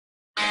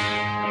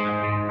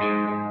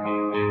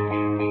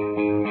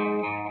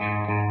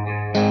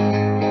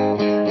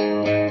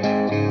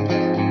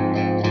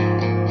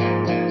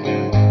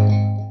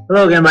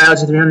Hello again,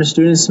 Biology 300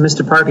 students.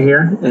 Mr. Parker here,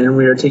 and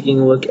we are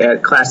taking a look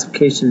at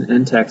classification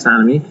and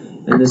taxonomy.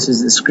 And this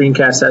is the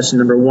screencast session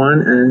number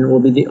 1, and will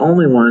be the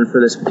only one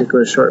for this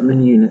particular short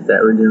mini unit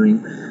that we're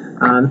doing.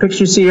 The picture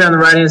you see here on the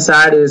right-hand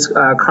side is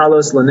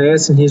Carlos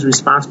Linnaeus, and he's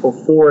responsible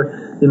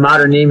for the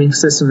modern naming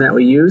system that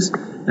we use.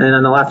 And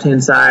on the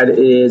left-hand side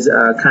is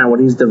kind of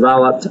what he's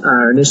developed,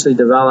 initially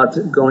developed,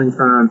 going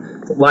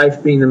from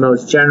life being the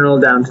most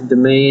general down to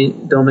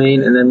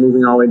domain, and then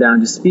moving all the way down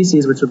to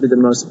species, which will be the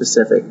most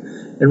specific.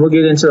 And we'll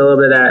get into a little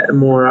bit of that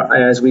more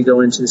as we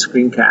go into the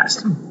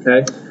screencast.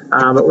 Okay,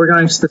 but we're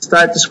going to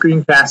start the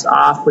screencast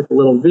off with a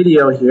little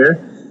video here,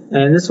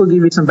 and this will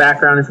give you some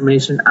background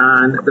information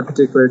on the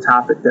particular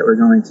topic that we're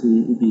going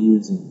to be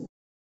using.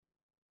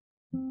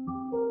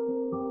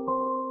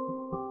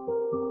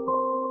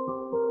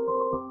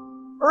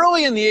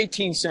 Early in the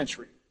 18th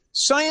century,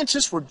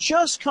 scientists were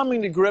just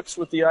coming to grips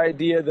with the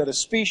idea that a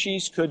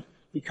species could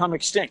become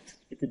extinct,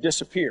 it could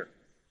disappear.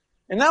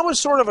 And that was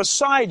sort of a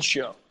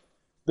sideshow.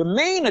 The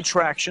main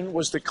attraction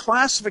was the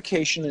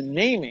classification and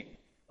naming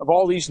of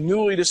all these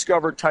newly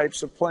discovered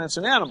types of plants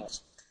and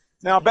animals.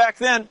 Now, back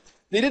then,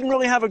 they didn't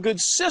really have a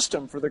good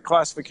system for the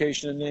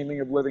classification and naming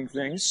of living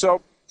things,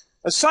 so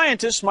a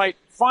scientist might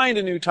find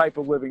a new type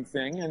of living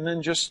thing and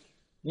then just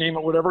name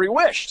it whatever he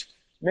wished,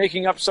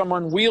 making up some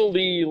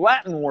unwieldy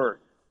Latin word.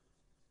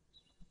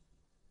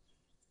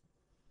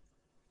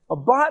 A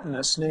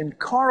botanist named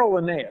Carl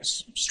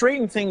Linnaeus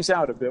straightened things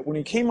out a bit when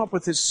he came up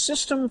with his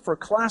system for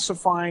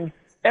classifying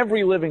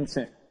every living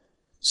thing.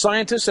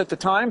 Scientists at the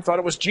time thought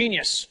it was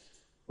genius.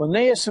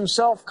 Linnaeus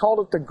himself called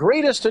it the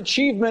greatest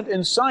achievement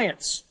in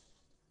science.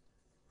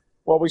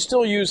 Well, we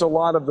still use a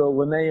lot of the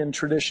Linnaean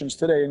traditions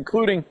today,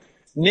 including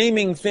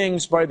naming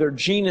things by their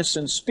genus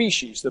and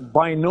species, the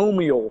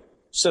binomial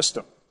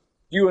system.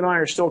 You and I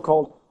are still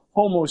called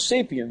Homo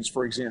sapiens,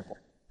 for example.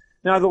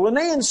 Now, the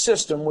Linnaean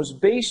system was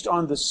based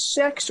on the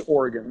sex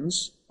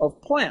organs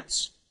of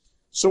plants.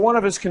 So one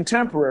of his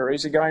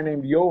contemporaries, a guy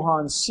named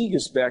Johann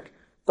Siegesbeck,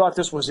 thought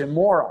this was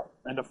immoral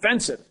and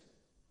offensive.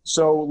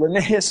 So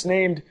Linnaeus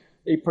named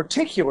a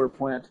particular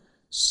plant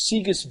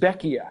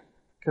Siegesbeckia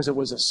because it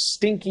was a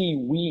stinky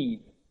weed.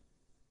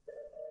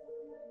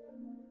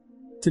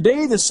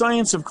 Today, the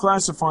science of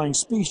classifying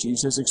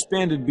species has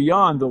expanded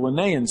beyond the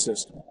Linnaean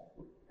system.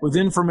 With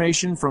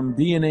information from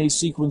DNA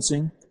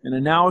sequencing and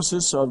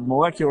analysis of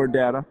molecular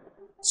data,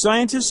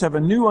 scientists have a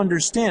new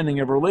understanding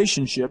of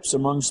relationships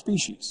among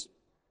species.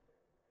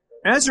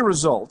 As a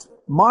result,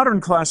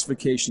 modern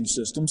classification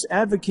systems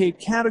advocate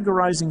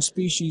categorizing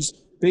species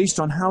based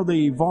on how they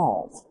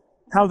evolve,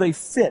 how they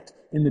fit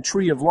in the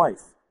tree of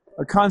life,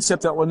 a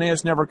concept that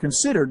Linnaeus never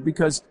considered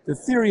because the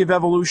theory of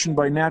evolution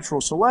by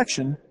natural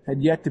selection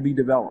had yet to be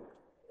developed.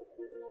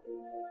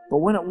 But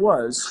when it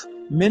was,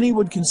 many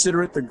would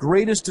consider it the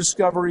greatest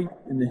discovery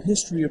in the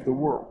history of the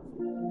world.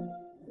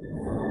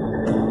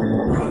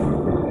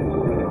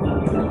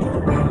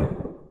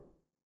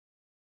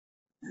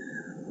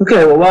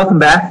 Okay, well, welcome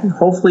back.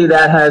 Hopefully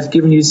that has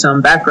given you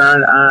some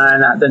background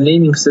on the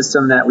naming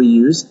system that we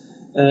use.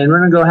 And we're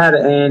going to go ahead,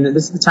 and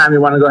this is the time you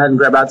want to go ahead and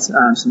grab out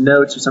some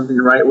notes or something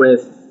to write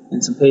with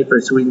and some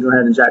paper so we can go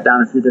ahead and jot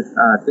down a few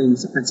different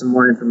things and some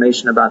more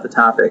information about the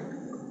topic.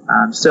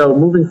 So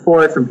moving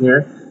forward from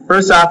here,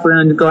 first off, we're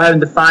going to go ahead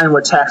and define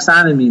what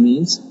taxonomy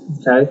means.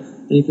 Okay,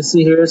 and you can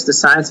see here is the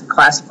science of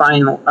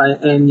classifying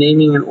and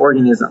naming an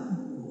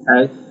organism.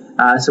 Okay.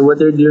 So what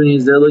they're doing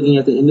is they're looking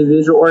at the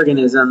individual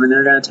organism, and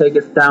they're going to take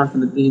it down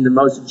from being the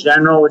most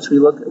general, which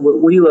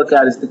what we look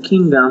at as the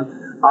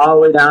kingdom, all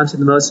the way down to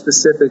the most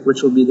specific,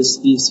 which will be the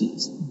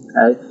species.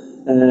 Okay,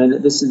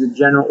 and this is the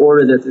general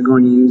order that they're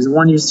going to use. The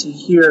one you see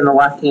here on the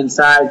left-hand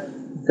side,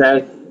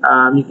 okay,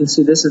 you can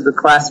see this is the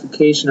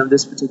classification of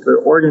this particular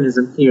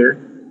organism here.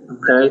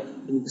 Okay,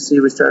 and you can see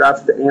we start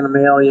off with the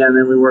Animalia, and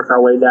then we work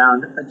our way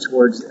down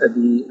towards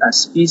the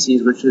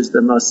species, which is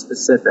the most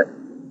specific.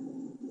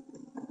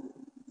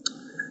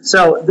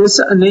 So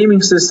this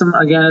naming system,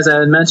 again, as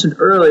I had mentioned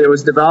earlier,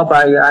 was developed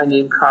by a guy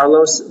named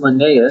Carlos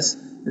Linnaeus,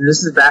 and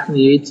this is back in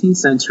the 18th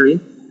century.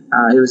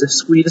 He was a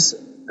Swedish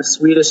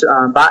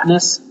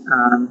botanist.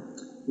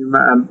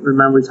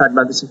 Remember we talked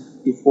about this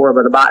before,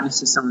 but a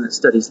botanist is someone that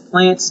studies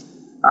plants.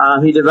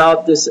 He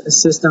developed this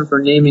system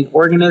for naming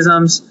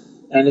organisms,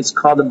 and it's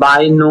called the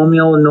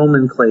Binomial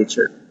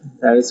Nomenclature.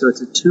 Okay, so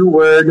it's a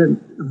two-word.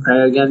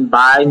 Okay, again,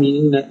 bi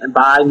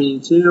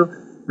meaning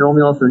two,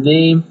 nominal for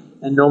name,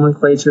 and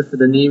nomenclature for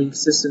the naming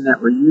system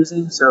that we're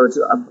using. So it's,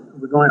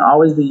 we're going to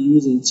always be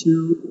using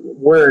two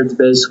words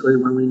basically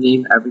when we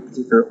name every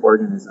particular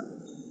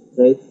organism.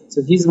 Okay,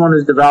 so he's the one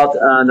who's developed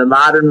the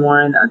modern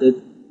one.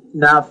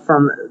 Now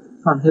from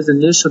his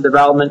initial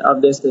development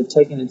of this, they've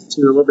taken it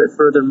to a little bit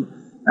further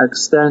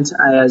extent,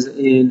 as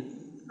in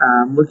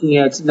looking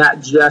at not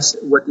just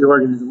what the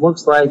organism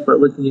looks like, but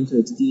looking into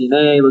its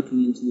DNA,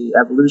 looking into the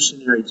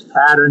evolutionary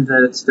patterns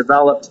that it's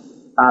developed,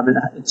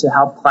 to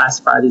help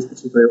classify these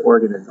particular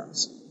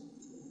organisms.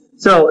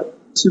 So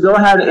to go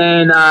ahead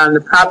and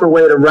the proper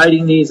way to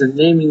writing these and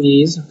naming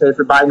these, okay,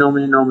 for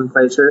binomial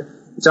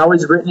nomenclature, It's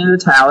always written in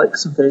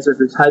italics. Okay, so if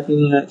you're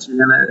typing it, you're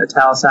going to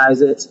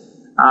italicize it.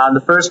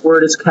 The first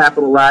word is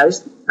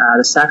capitalized.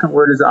 The second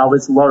word is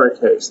always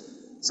lowercase.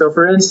 So,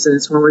 for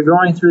instance, when we're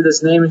going through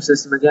this naming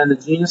system, again, the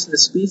genus and the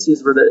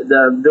species were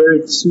the very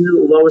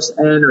two lowest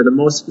end or the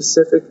most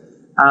specific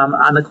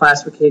on the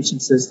classification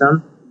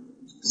system.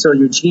 So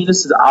your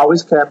genus is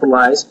always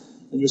capitalized,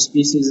 and your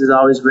species is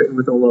always written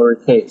with a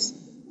lowercase.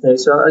 Okay,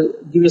 so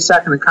I'll give you a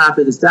second to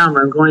copy this down,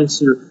 but I'm going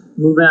to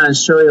move on and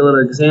show you a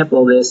little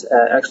example of this,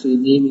 actually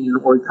naming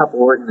a couple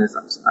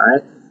organisms. All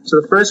right. So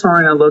the first one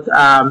we're going to look,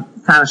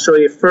 kind of show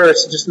you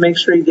first. Just make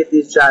sure you get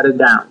these jotted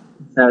down.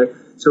 Okay.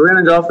 So we're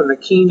going to go from the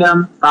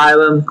kingdom,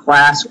 phylum,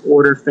 class,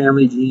 order,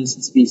 family, genus,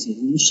 and species.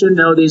 And you should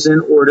know these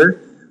in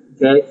order.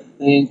 Okay.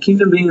 And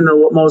kingdom being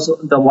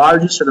the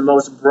largest or the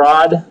most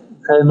broad,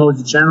 okay,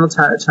 most general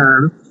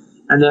term,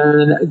 and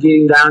then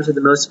getting down to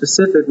the most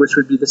specific, which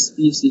would be the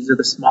species or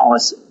the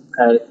smallest,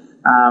 okay,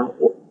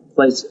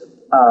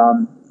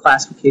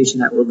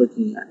 classification that we're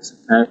looking at.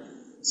 Okay.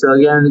 So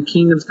again, the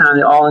kingdom's kind of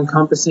the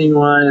all-encompassing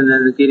one, and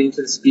then getting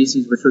to the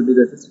species, which would be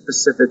the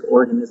specific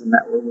organism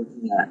that we're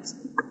looking at.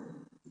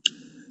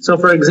 So,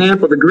 for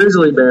example, the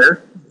grizzly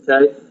bear.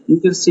 Okay,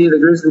 you can see the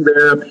grizzly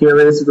bear up here.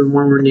 This is the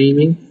one we're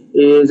naming.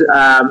 It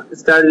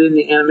started in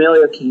the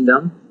Animalia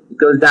kingdom. It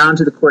goes down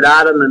to the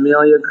Chordata,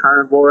 Mammalia,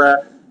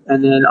 Carnivora,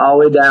 and then all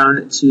the way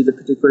down to the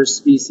particular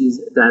species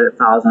that it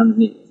falls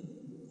underneath.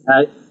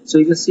 Okay, so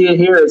you can see it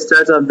here. It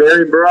starts off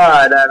very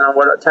broad on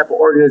what type of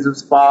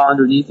organisms fall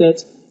underneath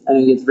it. And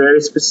it gets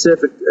very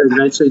specific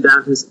eventually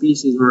down to the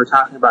species when we're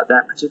talking about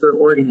that particular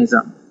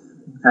organism.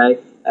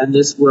 Okay, and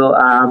this will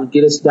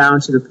get us down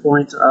to the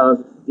point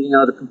of being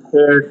able to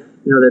compare,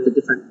 that the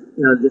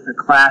different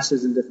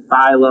classes and different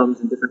phylums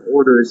and different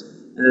orders,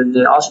 and then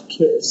they also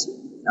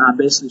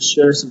basically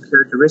share some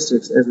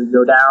characteristics as we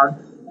go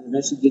down, and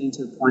eventually getting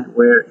to the point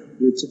where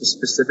you're to the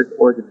specific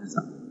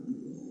organism.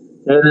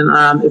 Okay, and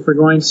then if we're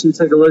going to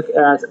take a look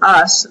at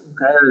us,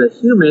 okay, or the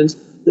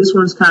humans. This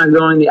one's kind of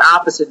going the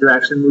opposite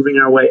direction, moving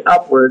our way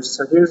upwards.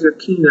 So here's your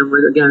kingdom.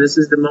 Again, this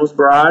is the most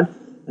broad,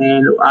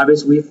 and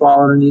obviously we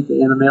fall underneath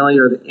the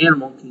Animalia or the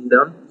animal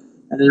kingdom.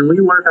 And then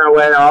we work our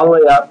way all the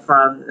way up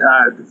from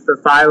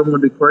the phylum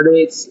would be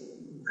chordates,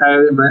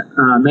 okay,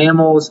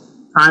 mammals,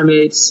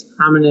 primates,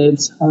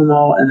 hominids,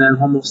 Homo, and then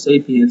Homo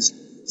sapiens.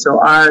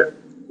 So our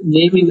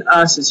naming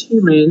us as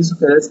humans,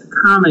 okay, that's the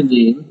common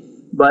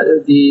name, but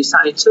the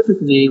scientific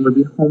name would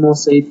be Homo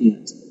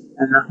sapiens.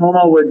 And the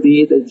Homo would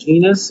be the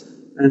genus,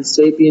 and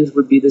sapiens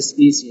would be the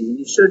species. And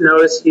you should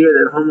notice here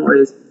that Homo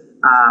is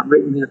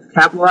written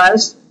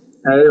capitalized,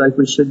 okay, like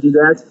we should do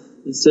that.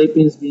 And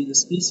sapiens being the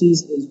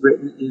species is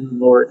written in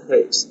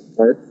lowercase,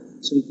 okay.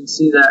 So you can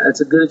see that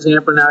it's a good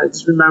example. Now,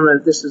 just remember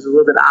that this is a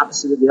little bit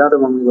opposite of the other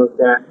one we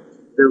looked at.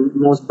 The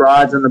most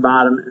broad's on the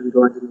bottom and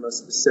going to the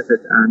most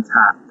specific on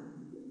top.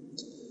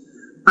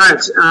 All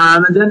right,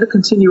 and then to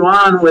continue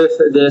on with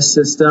this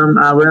system,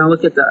 we're going to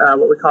look at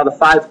what we call the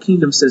five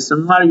kingdom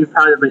system. A lot of you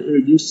probably have been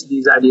introduced to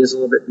these ideas a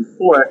little bit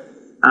before.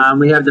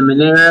 We have the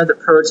Monera, the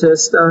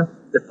Protista,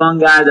 the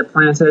fungi, the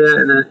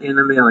Plantae, and the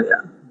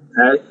Animalia.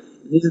 Okay,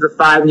 and these are the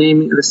five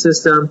naming of the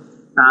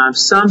system.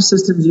 Some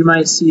systems you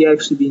might see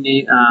actually be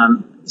named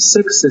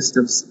six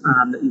systems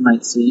that you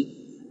might see.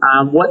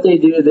 What they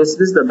do, this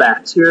is the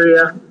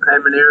bacteria. Okay,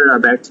 Monera are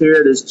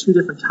bacteria. There's two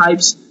different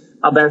types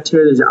of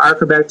bacteria. There's your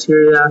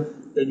Archaebacteria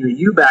and your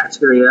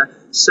Eubacteria.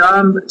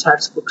 Some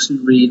textbooks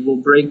you read will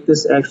break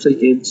this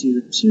actually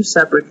into two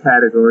separate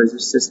categories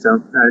of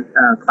system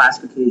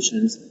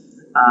classifications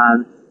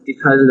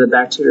because of the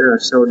bacteria are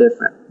so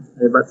different.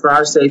 Okay, but for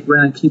our sake, we're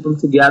going to keep them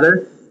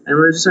together, and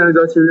we're just going to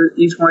go through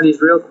each one of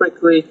these real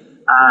quickly.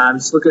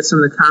 Just look at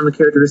some of the common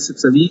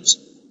characteristics of each,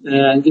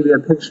 and give you a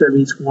picture of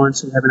each one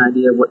so you have an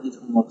idea of what each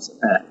one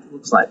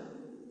looks like.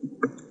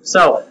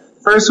 So,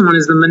 first one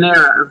is the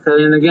Monera.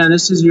 Okay, and again,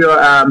 this is your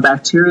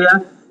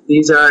bacteria.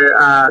 These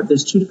are,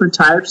 there's two different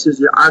types. There's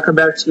your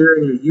Archaebacteria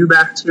and your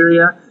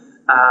Eubacteria.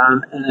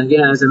 And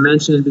again, as I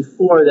mentioned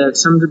before, that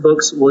some of the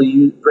books will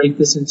break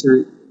this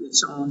into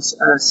its own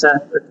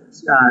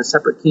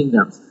separate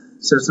kingdoms.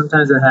 So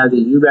sometimes they have the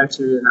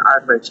Eubacteria and the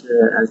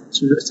Archaebacteria as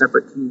two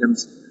separate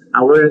kingdoms.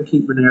 We're going to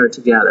keep Monera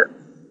together.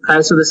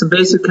 Okay, so there's some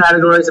basic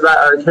categories about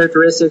our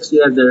characteristics.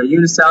 You have the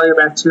unicellular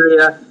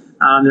bacteria.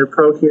 They're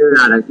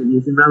prokaryotic. And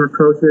if you remember,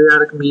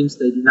 prokaryotic means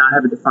they do not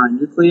have a defined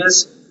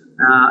nucleus.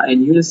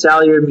 And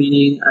unicellular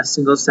meaning a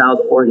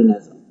single-celled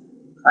organism.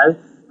 Okay?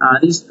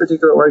 These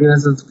particular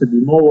organisms could be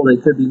mobile, they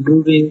could be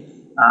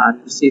moving.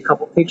 You see a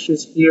couple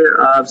pictures here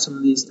of some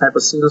of these type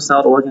of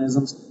single-celled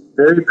organisms.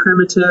 Very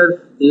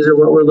primitive. These are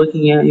what we're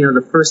looking at,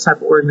 the first type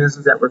of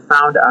organisms that were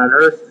found on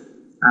Earth.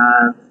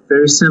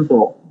 Very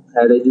simple.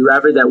 Okay? They do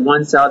that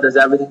one cell does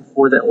everything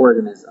for the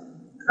organism.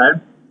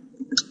 Okay?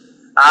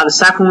 The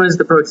second one is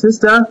the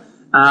Protista.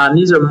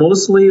 These are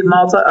mostly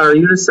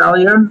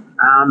unicellular,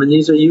 and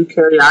these are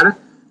eukaryotic.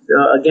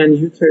 Again,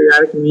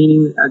 eukaryotic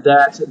meaning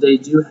that they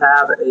do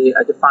have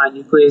a defined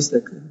nucleus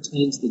that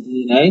contains the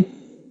DNA.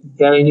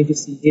 Okay, and you can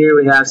see here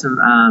we have some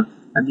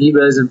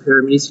amoebas and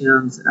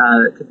parameciums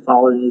that could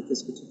fall underneath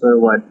this particular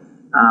one.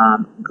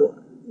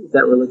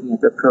 that we're looking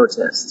at the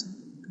Protist.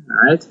 All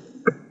right.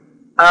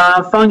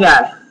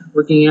 Fungi.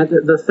 Looking at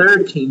the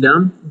third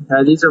kingdom.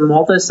 Okay, these are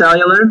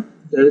multicellular.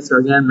 Okay, so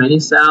again,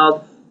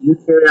 many-celled,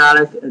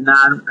 eukaryotic, and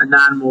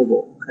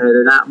non-mobile. Okay,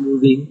 they're not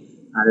moving.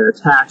 They're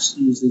attached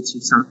usually to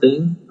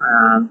something.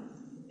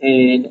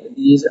 And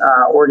these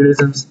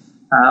organisms,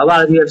 a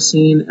lot of you have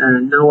seen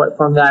and know what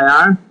fungi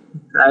are,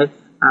 right?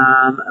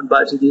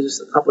 But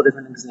these are a couple of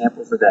different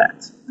examples of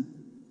that.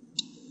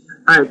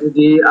 All right,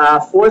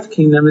 the fourth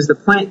kingdom is the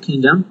plant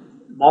kingdom,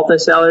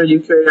 multicellular,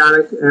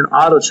 eukaryotic, and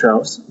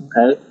autotrophs.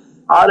 Okay,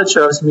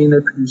 autotrophs mean they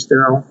produce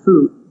their own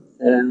food,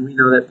 and we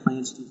know that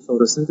plants do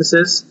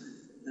photosynthesis,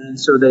 and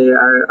so they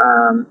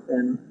are,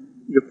 and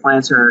your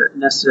plants are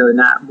necessarily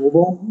not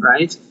mobile,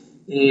 right?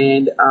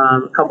 And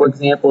a couple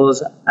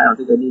examples. I don't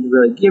think I need to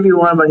really give you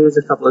one, but here's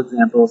a couple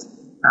examples.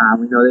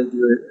 We know they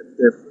do it.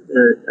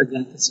 They're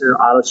again considered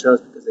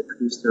autotrophs because they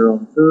produce their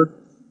own food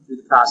through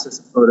the process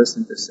of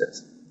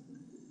photosynthesis.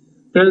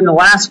 Okay, and the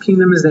last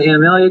kingdom is the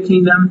Animalia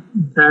kingdom.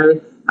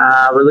 Okay,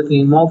 we're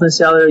looking at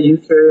multicellular,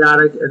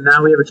 eukaryotic, and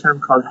now we have a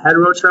term called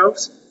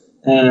heterotrophs.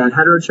 And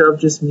heterotroph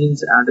just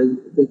means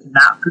they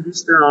cannot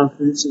produce their own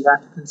food, so you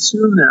have to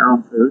consume their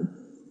own food.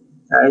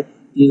 Okay,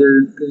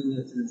 either getting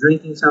it through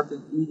drinking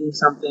something, eating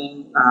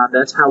something.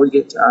 That's how we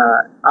get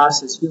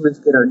us as humans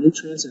get our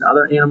nutrients, and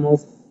other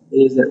animals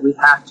is that we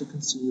have to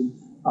consume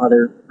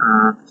other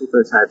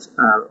particular types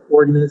of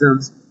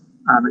organisms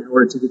in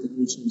order to get the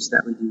nutrients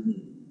that we do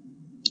need.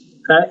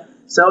 Okay,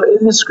 so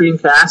in this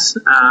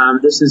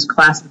screencast, this is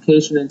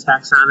classification and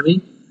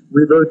taxonomy.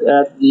 We looked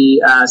at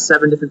the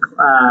 7 different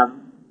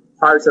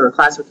parts of a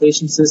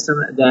classification system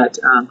that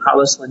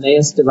Carlos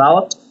Linnaeus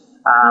developed,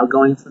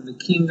 going from the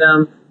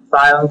kingdom,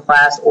 phylum,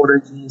 class, order,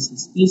 genus, and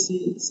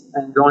species,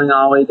 and going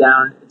all the way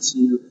down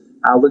to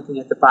looking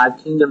at the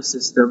 5 kingdom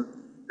system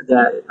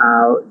that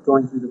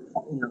going through the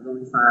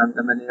going from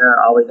the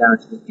Monera all the way down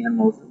to the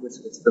animals, which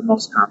is the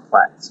most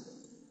complex.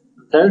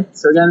 Okay,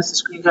 so again, this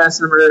is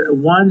screencast number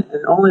 1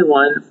 and only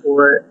 1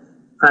 for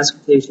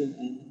classification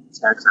and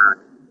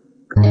taxonomy.